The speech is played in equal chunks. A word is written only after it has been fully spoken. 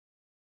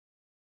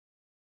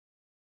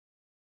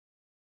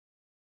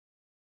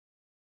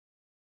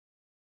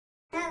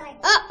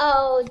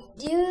Uh-oh,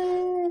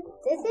 dude.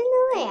 This is no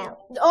way out.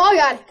 Oh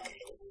god.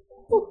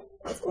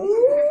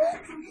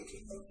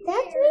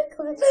 That's really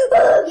cool. You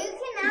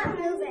cannot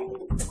move it.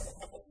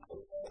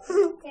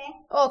 Okay.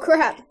 Oh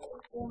crap.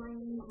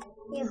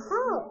 You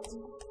hold.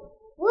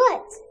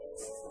 What?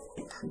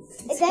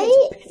 Is that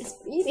It's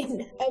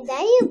eating.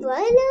 your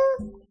brother?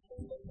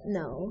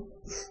 No.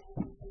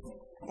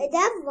 Is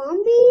that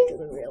zombie?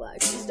 The real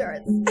action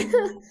starts. No,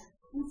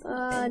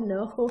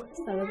 it's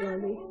not a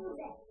zombie.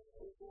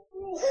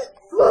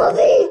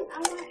 Zombie!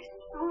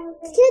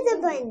 Kill the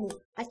bunny.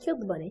 I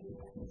killed the bunny.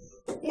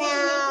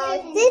 Now,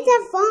 this is a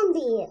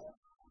zombie.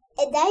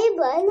 Is that your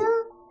brother?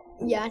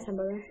 Yeah, it's my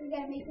brother. We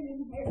gotta make it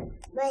in here.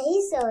 But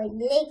he's so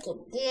naked.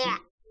 Yeah.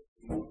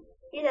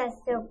 That's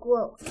so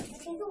gross.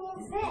 It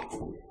won't fit.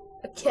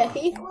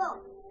 Okay. Whoa.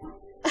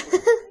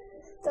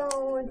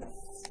 Don't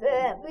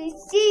let me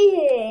see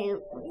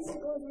him. This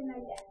goes in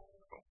like that.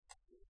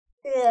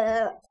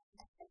 Yeah.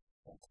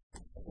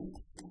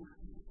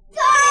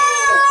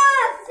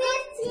 Ah!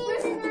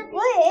 15!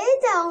 What is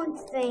that own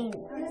thing?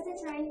 I'm gonna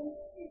try and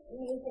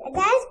make it.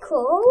 That's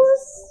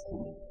clothes?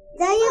 Is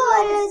that your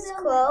brother's so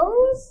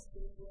clothes?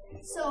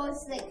 So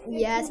it's like 15.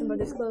 Yeah, it's my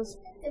brother's clothes.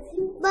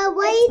 15. But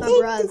why My you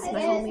bros, take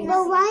my homies.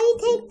 But why you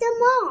take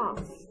them off?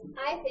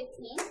 I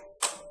 15.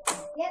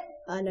 Yep.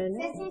 I don't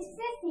know. 15 to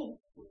 15.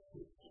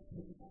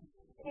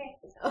 Okay.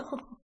 Oh.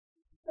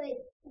 Wait.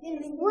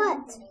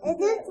 What? Is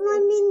this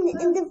one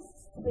in the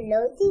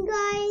floating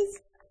guys?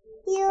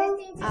 Here?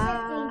 15 to 15.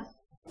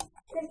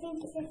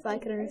 15 to 15. If I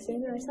could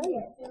understand it, I'd tell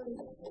you.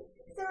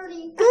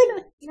 30. Good.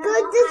 Now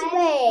Good this I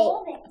way.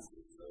 hold it.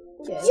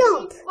 Okay.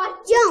 Jump. Watch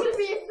Jump. you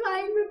be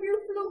flying with your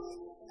float.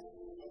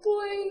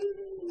 Boing.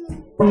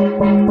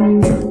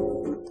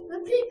 The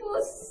people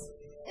is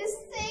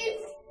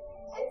safe.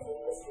 I see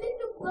this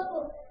little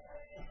bubble.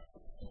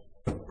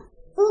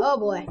 Oh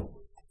boy.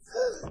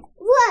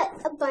 What?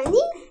 A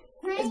bunny?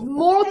 It's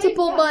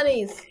multiple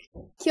bunnies.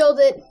 Killed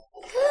it.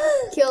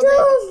 Killed it.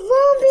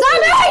 Zombie!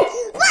 Zombie!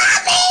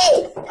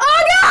 Zombie!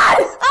 Oh god!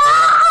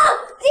 Ah!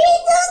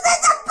 These are the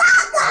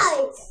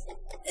buggers!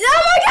 Oh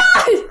my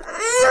god!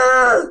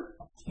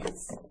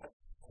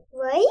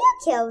 Why you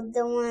killed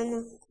the one?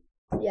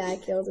 Yeah, I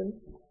killed him.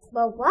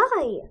 But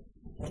why?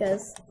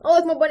 Because, oh,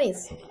 look, more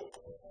bunnies.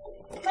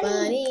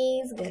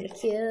 Bunnies, gonna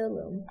kill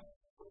them.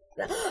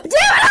 Demon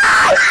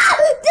eye!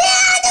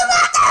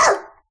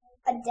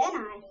 A dead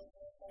eye.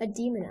 A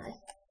demon eye.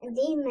 A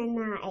demon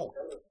eye.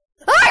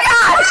 Oh my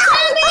god!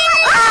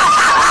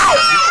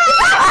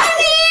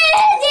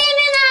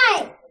 Demon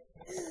eye!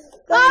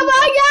 Oh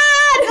my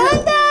god!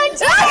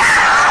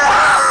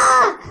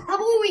 How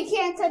about we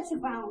can't touch the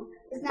ground?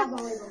 It's not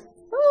going to.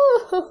 Oh.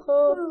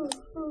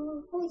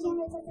 We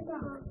can't touch the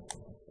ground.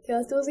 Okay,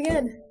 let's do this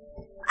again.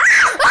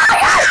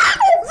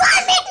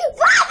 Zombie!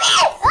 Zombie!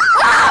 Oh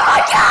my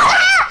god!